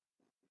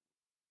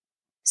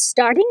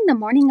Starting the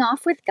morning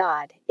off with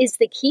God is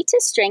the key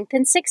to strength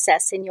and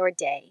success in your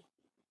day.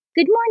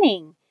 Good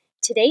morning.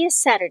 Today is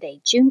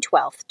Saturday, June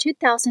 12th,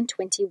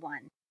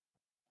 2021.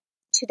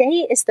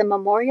 Today is the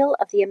memorial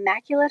of the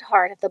Immaculate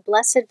Heart of the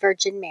Blessed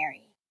Virgin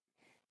Mary.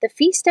 The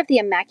Feast of the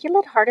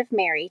Immaculate Heart of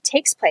Mary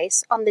takes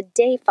place on the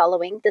day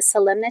following the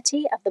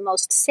Solemnity of the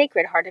Most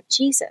Sacred Heart of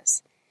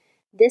Jesus.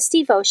 This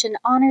devotion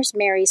honors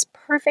Mary's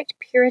perfect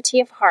purity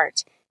of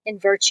heart in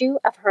virtue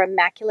of her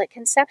Immaculate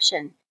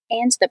Conception,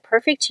 and the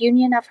perfect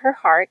union of her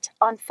heart,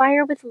 on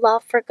fire with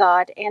love for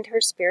God and her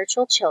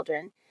spiritual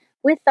children,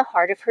 with the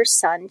heart of her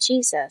Son,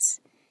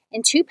 Jesus.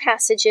 In two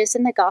passages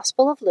in the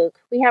Gospel of Luke,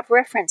 we have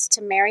reference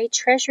to Mary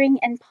treasuring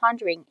and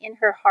pondering in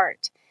her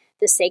heart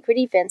the sacred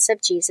events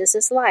of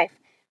Jesus' life,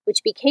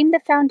 which became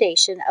the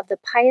foundation of the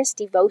pious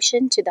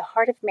devotion to the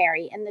heart of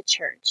Mary in the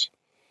Church.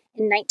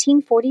 In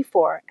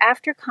 1944,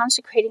 after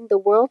consecrating the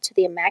world to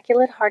the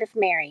Immaculate Heart of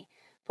Mary,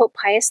 Pope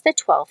Pius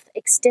XII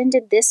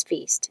extended this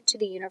feast to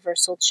the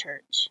Universal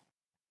Church.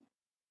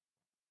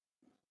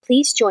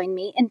 Please join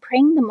me in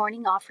praying the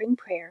morning offering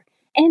prayer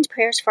and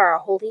prayers for our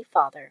Holy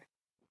Father.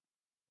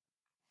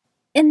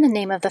 In the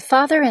name of the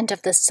Father, and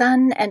of the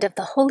Son, and of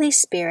the Holy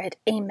Spirit,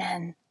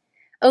 Amen.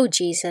 O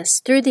Jesus,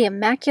 through the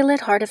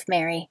Immaculate Heart of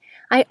Mary,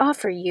 I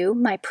offer you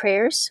my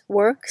prayers,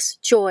 works,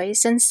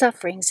 joys, and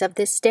sufferings of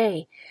this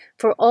day,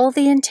 for all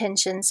the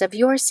intentions of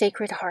your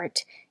Sacred Heart,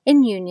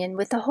 in union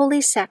with the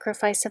holy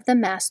sacrifice of the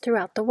Mass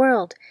throughout the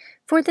world,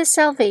 for the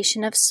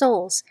salvation of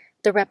souls,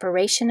 the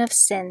reparation of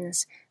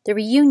sins, the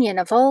reunion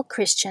of all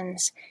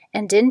Christians,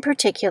 and in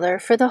particular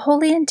for the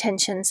holy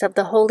intentions of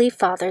the Holy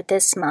Father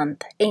this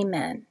month.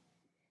 Amen.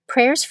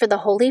 Prayers for the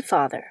Holy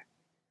Father.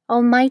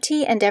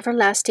 Almighty and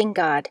everlasting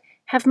God,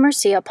 have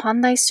mercy upon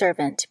thy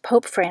servant,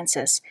 Pope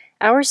Francis,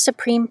 our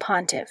Supreme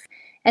Pontiff,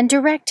 and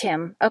direct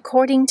him,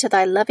 according to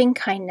thy loving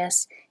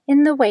kindness,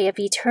 in the way of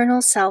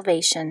eternal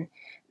salvation,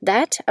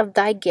 that of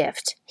thy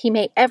gift he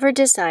may ever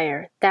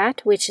desire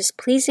that which is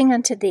pleasing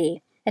unto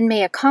thee, and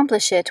may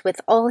accomplish it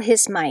with all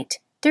his might,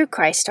 through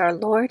Christ our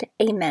Lord.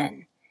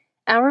 Amen.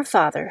 Our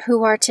Father,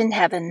 who art in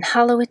heaven,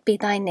 hallowed be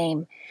thy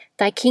name.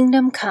 Thy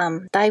kingdom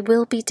come, thy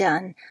will be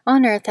done,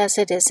 on earth as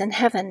it is in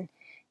heaven.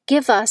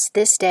 Give us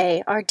this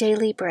day our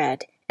daily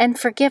bread, and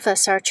forgive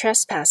us our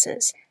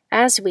trespasses,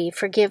 as we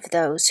forgive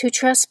those who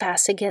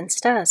trespass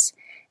against us.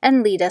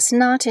 And lead us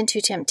not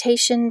into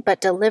temptation, but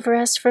deliver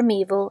us from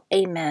evil.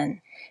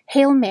 Amen.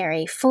 Hail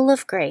Mary, full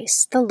of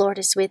grace, the Lord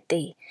is with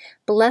thee.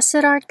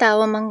 Blessed art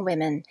thou among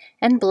women,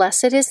 and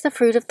blessed is the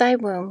fruit of thy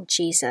womb,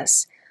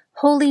 Jesus.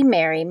 Holy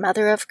Mary,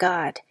 Mother of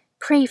God,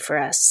 pray for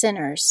us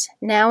sinners,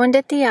 now and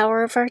at the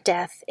hour of our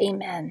death.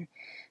 Amen.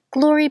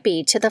 Glory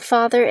be to the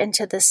Father, and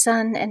to the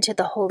Son, and to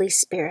the Holy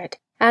Spirit,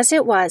 as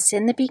it was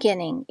in the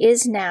beginning,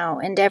 is now,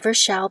 and ever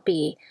shall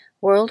be,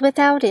 world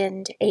without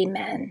end.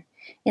 Amen.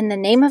 In the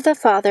name of the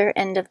Father,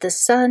 and of the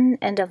Son,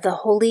 and of the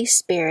Holy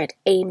Spirit.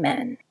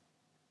 Amen.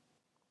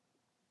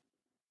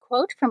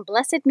 Quote from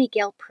Blessed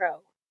Miguel Pro.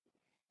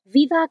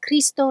 Viva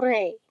Cristo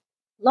Rey!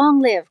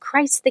 Long live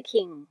Christ the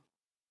King!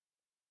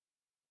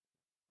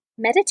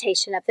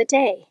 Meditation of the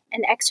Day,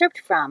 an excerpt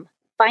from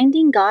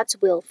Finding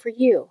God's Will for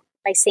You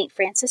by St.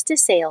 Francis de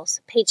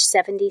Sales, page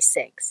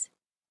 76.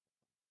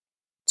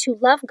 To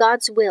love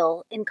God's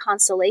will in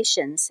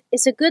consolations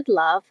is a good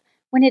love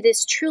when it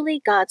is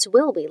truly God's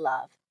will we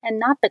love, and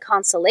not the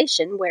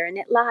consolation wherein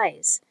it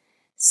lies.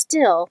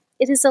 Still,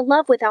 it is a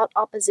love without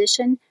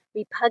opposition,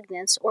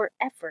 repugnance, or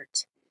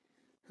effort.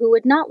 Who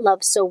would not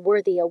love so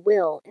worthy a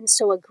will in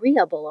so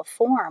agreeable a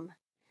form?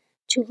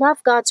 To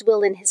love God's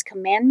will in His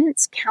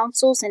commandments,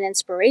 counsels, and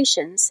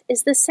inspirations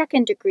is the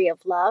second degree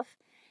of love,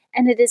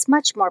 and it is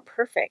much more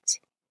perfect.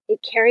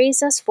 It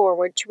carries us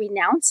forward to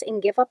renounce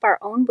and give up our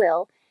own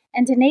will,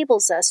 and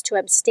enables us to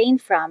abstain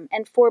from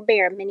and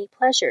forbear many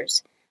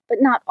pleasures,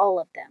 but not all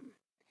of them.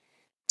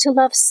 To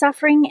love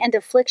suffering and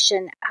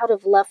affliction out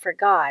of love for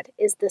God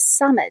is the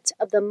summit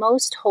of the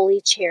most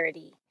holy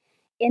charity.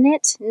 In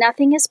it,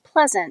 nothing is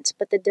pleasant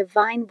but the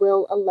divine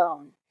will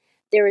alone.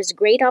 There is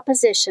great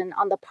opposition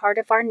on the part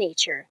of our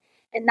nature,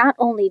 and not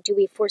only do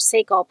we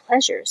forsake all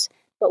pleasures,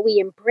 but we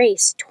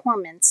embrace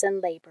torments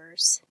and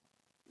labors.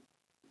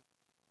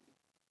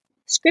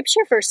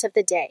 Scripture verse of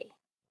the day.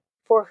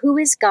 For who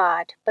is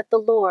God but the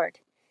Lord?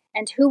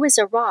 And who is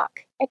a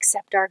rock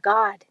except our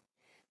God?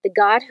 The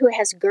God who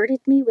has girded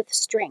me with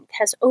strength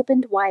has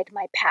opened wide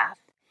my path.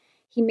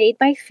 He made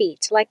my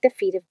feet like the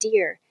feet of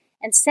deer,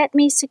 and set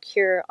me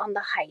secure on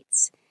the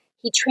heights.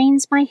 He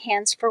trains my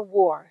hands for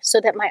war,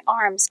 so that my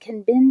arms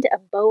can bend a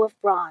bow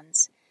of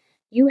bronze.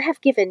 You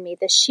have given me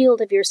the shield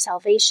of your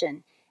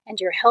salvation, and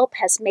your help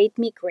has made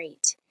me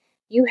great.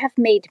 You have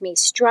made me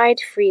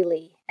stride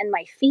freely, and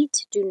my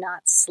feet do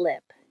not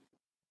slip.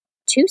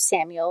 2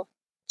 Samuel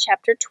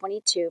chapter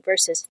 22,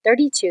 verses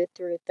 32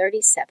 through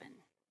 37.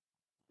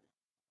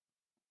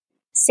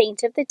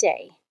 Saint of the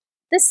Day.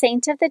 The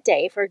saint of the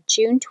day for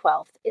June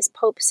 12th is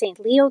Pope St.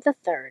 Leo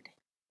III.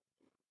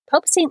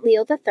 Pope St.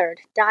 Leo III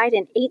died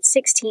in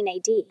 816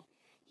 AD.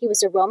 He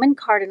was a Roman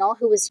cardinal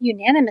who was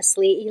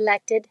unanimously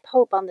elected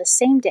pope on the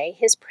same day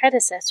his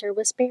predecessor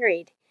was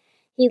buried.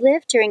 He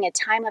lived during a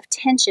time of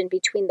tension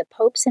between the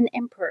popes and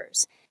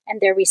emperors and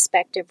their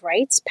respective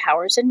rights,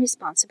 powers, and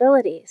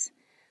responsibilities.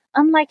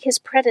 Unlike his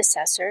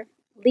predecessor,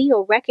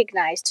 Leo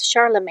recognized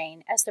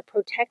Charlemagne as the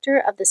protector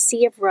of the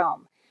See of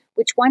Rome,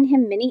 which won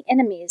him many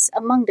enemies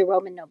among the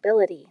Roman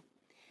nobility.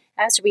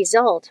 As a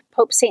result,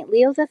 Pope St.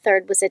 Leo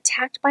III was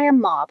attacked by a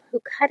mob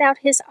who cut out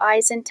his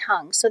eyes and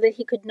tongue so that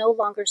he could no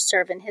longer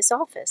serve in his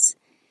office.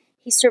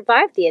 He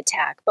survived the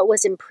attack, but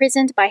was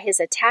imprisoned by his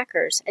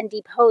attackers and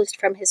deposed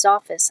from his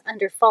office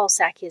under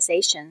false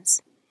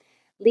accusations.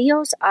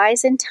 Leo's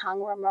eyes and tongue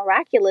were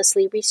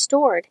miraculously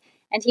restored,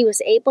 and he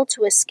was able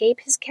to escape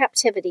his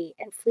captivity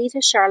and flee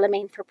to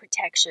Charlemagne for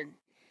protection.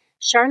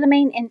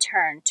 Charlemagne, in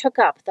turn, took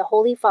up the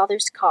Holy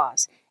Father's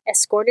cause,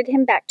 escorted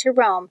him back to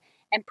Rome,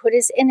 and put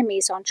his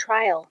enemies on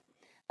trial.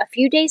 A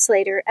few days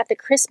later, at the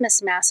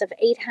Christmas Mass of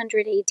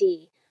 800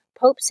 AD,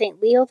 Pope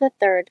St. Leo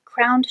III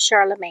crowned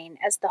Charlemagne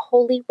as the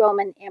Holy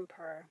Roman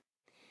Emperor.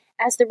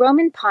 As the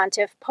Roman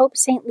pontiff, Pope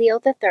St. Leo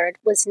III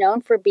was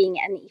known for being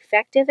an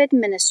effective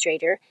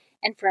administrator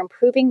and for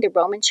improving the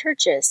Roman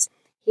churches.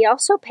 He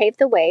also paved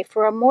the way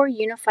for a more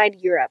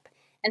unified Europe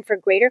and for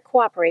greater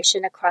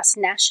cooperation across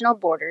national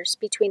borders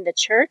between the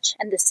Church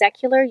and the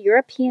secular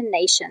European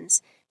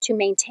nations to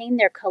maintain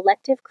their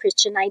collective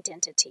Christian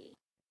identity.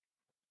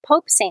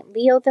 Pope St.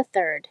 Leo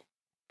III,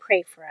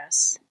 pray for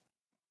us.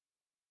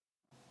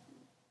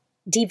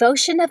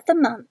 Devotion of the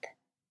Month.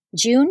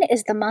 June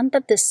is the month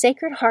of the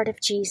Sacred Heart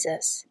of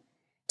Jesus.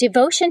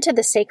 Devotion to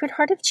the Sacred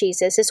Heart of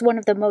Jesus is one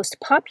of the most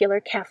popular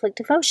Catholic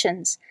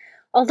devotions.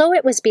 Although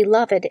it was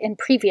beloved in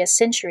previous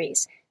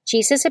centuries,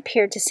 Jesus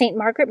appeared to St.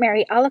 Margaret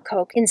Mary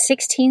Alacoque in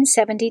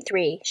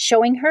 1673,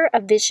 showing her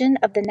a vision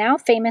of the now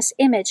famous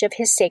image of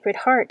his Sacred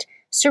Heart,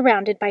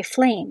 surrounded by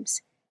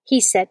flames. He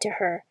said to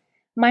her,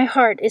 "My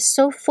heart is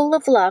so full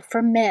of love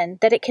for men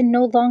that it can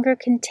no longer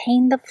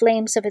contain the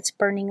flames of its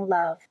burning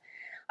love.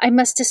 I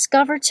must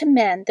discover to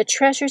men the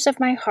treasures of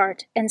my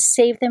heart and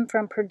save them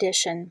from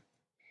perdition."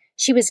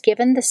 She was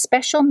given the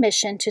special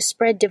mission to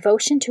spread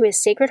devotion to his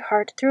Sacred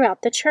Heart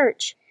throughout the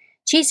Church.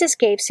 Jesus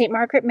gave St.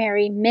 Margaret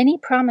Mary many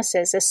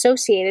promises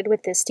associated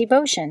with this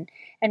devotion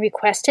and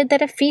requested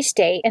that a feast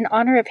day in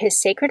honor of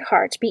his Sacred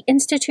Heart be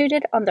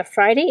instituted on the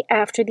Friday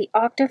after the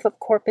octave of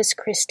Corpus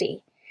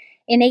Christi.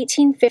 In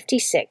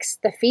 1856,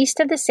 the Feast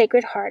of the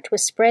Sacred Heart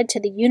was spread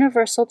to the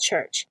Universal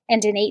Church,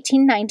 and in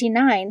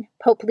 1899,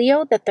 Pope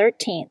Leo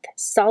XIII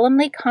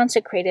solemnly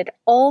consecrated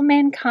all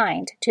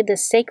mankind to the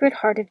Sacred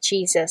Heart of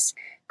Jesus,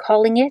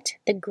 calling it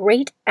the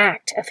great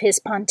act of his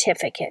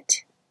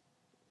pontificate.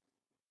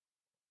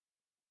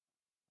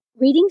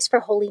 Readings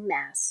for Holy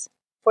Mass,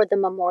 for the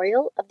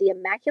memorial of the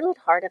Immaculate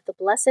Heart of the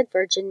Blessed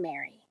Virgin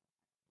Mary.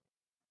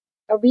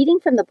 A reading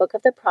from the book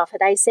of the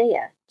prophet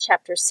Isaiah,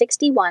 chapter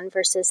 61,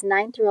 verses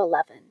 9 through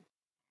 11.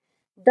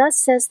 Thus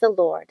says the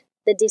Lord,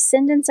 the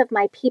descendants of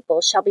my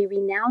people shall be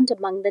renowned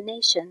among the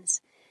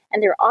nations,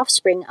 and their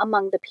offspring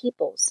among the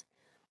peoples.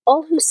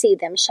 All who see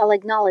them shall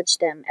acknowledge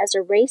them as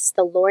a race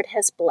the Lord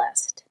has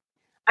blessed.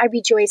 I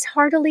rejoice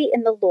heartily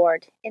in the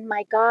Lord, in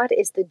my God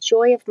is the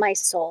joy of my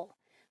soul.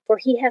 For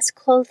he has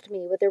clothed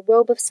me with a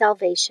robe of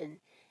salvation,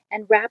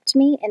 and wrapped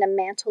me in a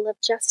mantle of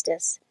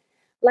justice.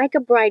 Like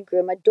a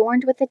bridegroom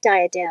adorned with a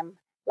diadem,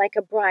 like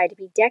a bride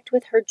bedecked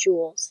with her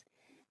jewels.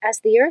 As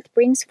the earth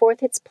brings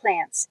forth its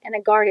plants, and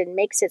a garden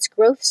makes its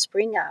growth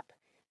spring up,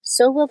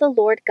 so will the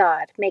Lord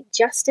God make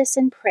justice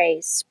and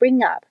praise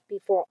spring up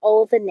before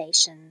all the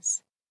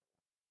nations.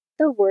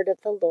 The Word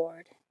of the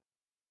Lord.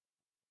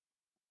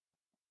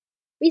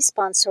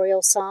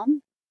 Responsorial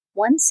Psalm,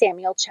 1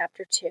 Samuel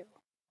chapter 2.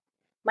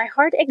 My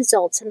heart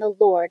exults in the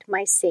Lord,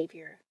 my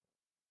Savior.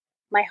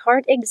 My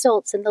heart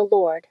exults in the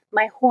Lord,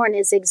 my horn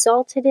is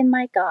exalted in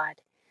my God.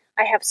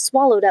 I have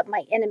swallowed up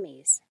my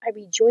enemies, I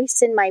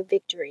rejoice in my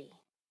victory.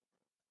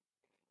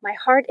 My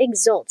heart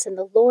exults in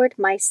the Lord,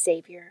 my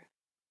Savior.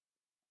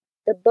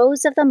 The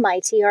bows of the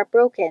mighty are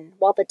broken,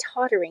 while the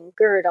tottering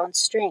gird on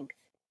strength.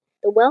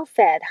 The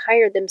well-fed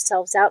hire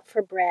themselves out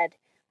for bread,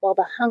 while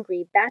the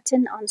hungry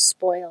batten on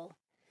spoil.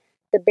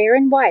 The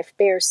barren wife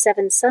bears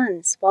 7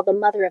 sons, while the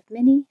mother of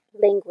many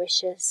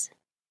languishes.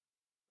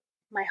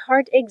 My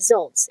heart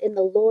exults in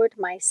the Lord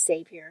my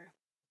Savior.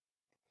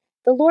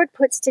 The Lord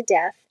puts to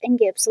death and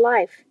gives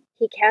life.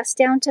 He casts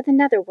down to the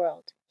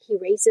netherworld. He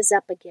raises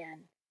up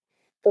again.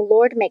 The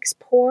Lord makes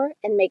poor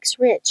and makes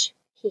rich.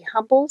 He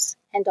humbles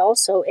and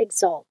also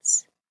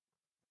exalts.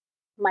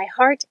 My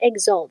heart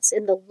exults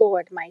in the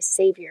Lord my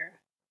Savior.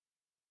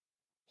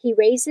 He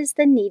raises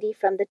the needy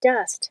from the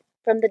dust.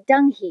 From the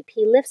dung heap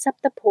he lifts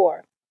up the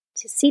poor,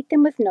 to seat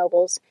them with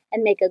nobles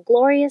and make a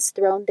glorious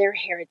throne their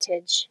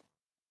heritage.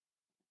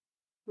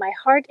 My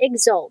heart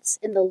exults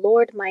in the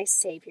Lord my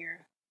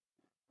Savior.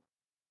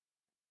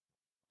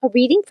 A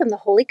reading from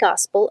the Holy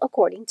Gospel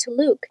according to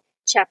Luke,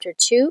 chapter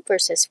 2,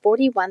 verses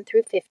 41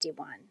 through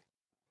 51.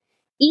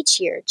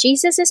 Each year,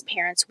 Jesus'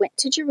 parents went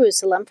to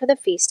Jerusalem for the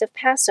feast of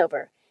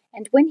Passover,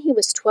 and when he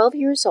was 12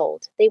 years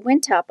old, they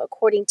went up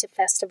according to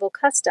festival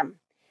custom.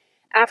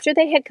 After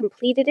they had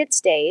completed its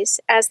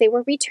days, as they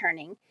were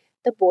returning,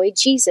 the boy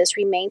Jesus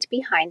remained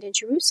behind in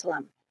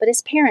Jerusalem, but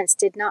his parents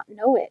did not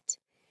know it.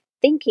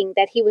 Thinking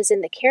that he was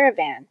in the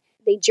caravan,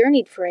 they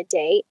journeyed for a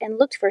day and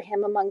looked for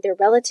him among their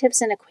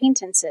relatives and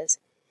acquaintances.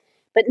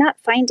 But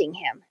not finding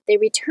him, they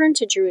returned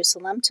to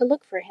Jerusalem to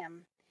look for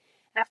him.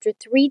 After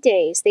 3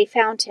 days, they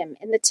found him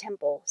in the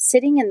temple,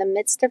 sitting in the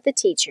midst of the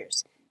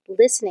teachers,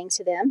 listening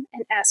to them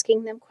and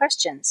asking them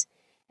questions.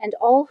 And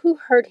all who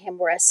heard him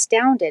were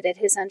astounded at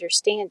his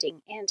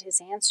understanding and his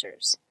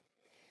answers.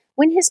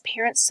 When his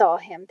parents saw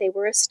him, they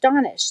were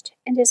astonished,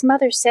 and his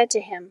mother said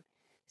to him,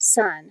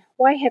 "Son,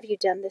 why have you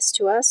done this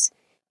to us?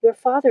 Your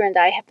father and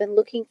I have been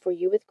looking for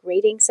you with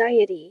great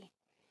anxiety."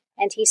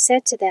 And he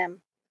said to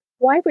them,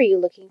 "Why were you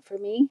looking for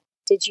me?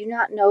 Did you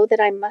not know that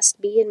I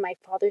must be in my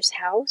father's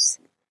house?"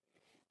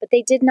 But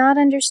they did not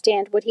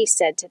understand what he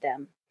said to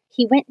them.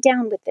 He went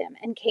down with them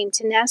and came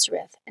to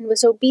Nazareth and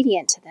was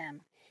obedient to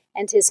them,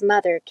 and his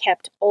mother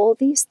kept all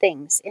these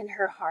things in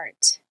her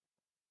heart.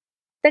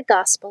 The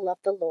Gospel of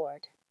the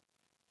Lord.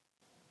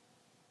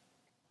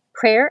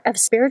 Prayer of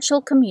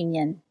Spiritual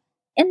Communion.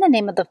 In the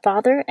name of the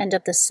Father, and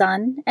of the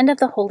Son, and of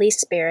the Holy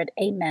Spirit.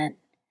 Amen.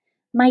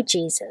 My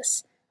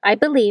Jesus, I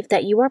believe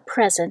that you are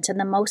present in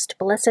the most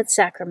blessed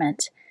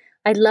sacrament.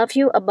 I love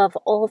you above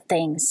all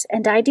things,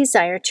 and I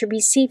desire to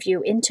receive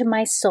you into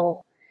my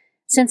soul.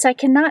 Since I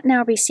cannot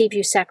now receive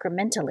you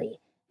sacramentally,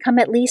 come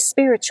at least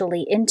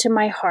spiritually into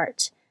my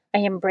heart. I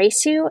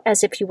embrace you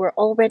as if you were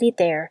already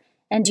there,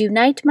 and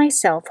unite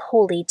myself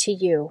wholly to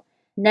you.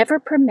 Never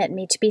permit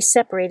me to be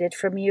separated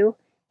from you.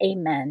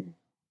 Amen.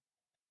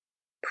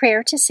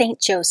 Prayer to Saint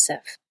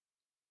Joseph.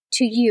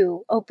 To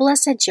you, O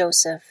blessed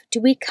Joseph, do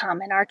we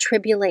come in our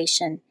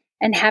tribulation,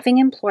 and having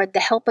implored the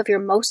help of your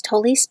most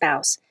holy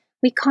spouse,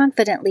 we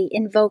confidently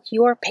invoke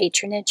your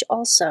patronage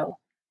also.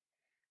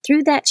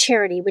 Through that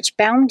charity which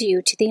bound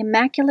you to the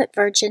Immaculate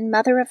Virgin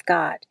Mother of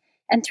God,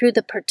 and through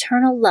the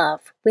paternal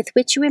love with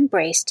which you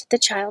embraced the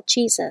child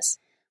Jesus,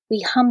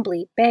 we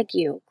humbly beg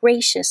you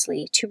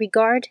graciously to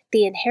regard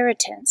the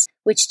inheritance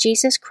which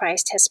Jesus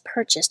Christ has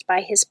purchased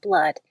by his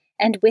blood,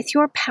 and with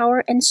your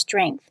power and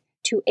strength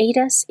to aid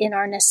us in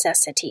our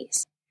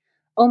necessities.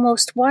 O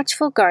most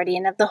watchful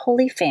guardian of the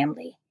Holy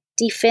Family,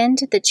 defend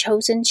the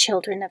chosen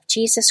children of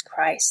Jesus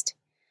Christ.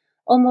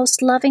 O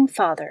most loving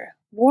Father,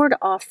 ward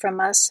off from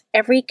us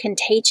every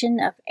contagion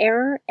of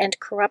error and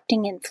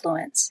corrupting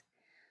influence.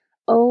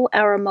 O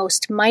our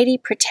most mighty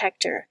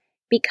protector,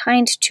 be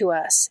kind to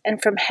us,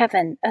 and from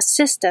heaven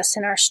assist us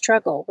in our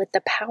struggle with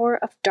the power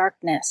of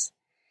darkness.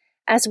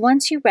 As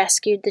once you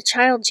rescued the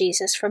child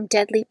Jesus from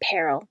deadly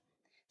peril,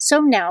 so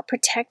now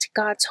protect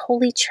God's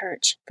holy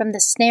church from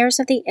the snares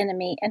of the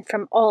enemy and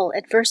from all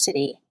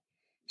adversity.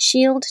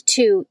 Shield,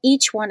 too,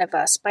 each one of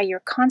us by your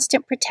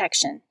constant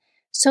protection,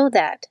 so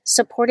that,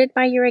 supported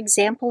by your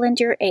example and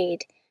your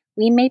aid,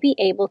 we may be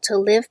able to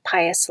live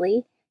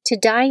piously, to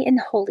die in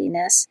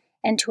holiness,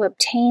 and to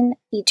obtain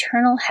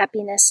eternal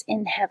happiness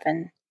in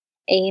heaven.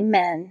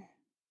 Amen.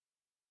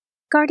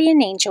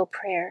 Guardian Angel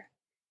Prayer.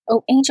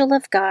 O angel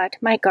of God,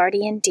 my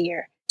guardian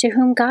dear, to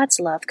whom God's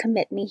love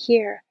commit me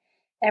here,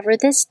 ever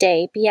this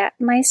day be at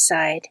my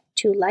side,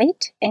 to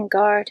light and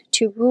guard,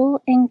 to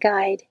rule and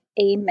guide.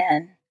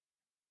 Amen.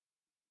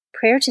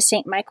 Prayer to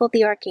Saint Michael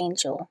the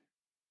Archangel.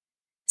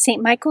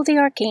 Saint Michael the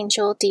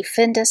Archangel,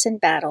 defend us in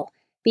battle,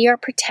 be our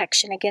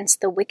protection against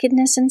the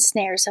wickedness and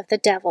snares of the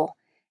devil.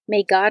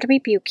 May God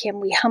rebuke him,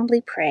 we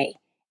humbly pray.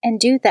 And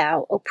do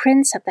thou, O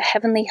Prince of the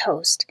heavenly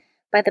host,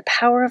 by the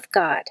power of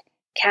God,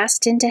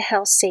 cast into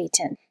hell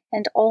Satan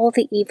and all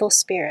the evil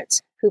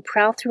spirits who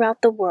prowl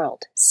throughout the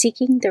world,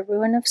 seeking the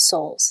ruin of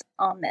souls.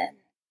 Amen.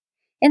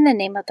 In the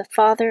name of the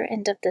Father,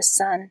 and of the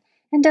Son,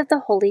 and of the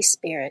Holy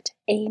Spirit.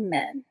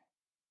 Amen.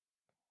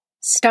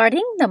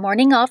 Starting the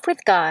morning off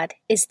with God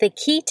is the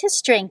key to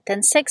strength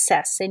and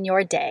success in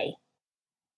your day.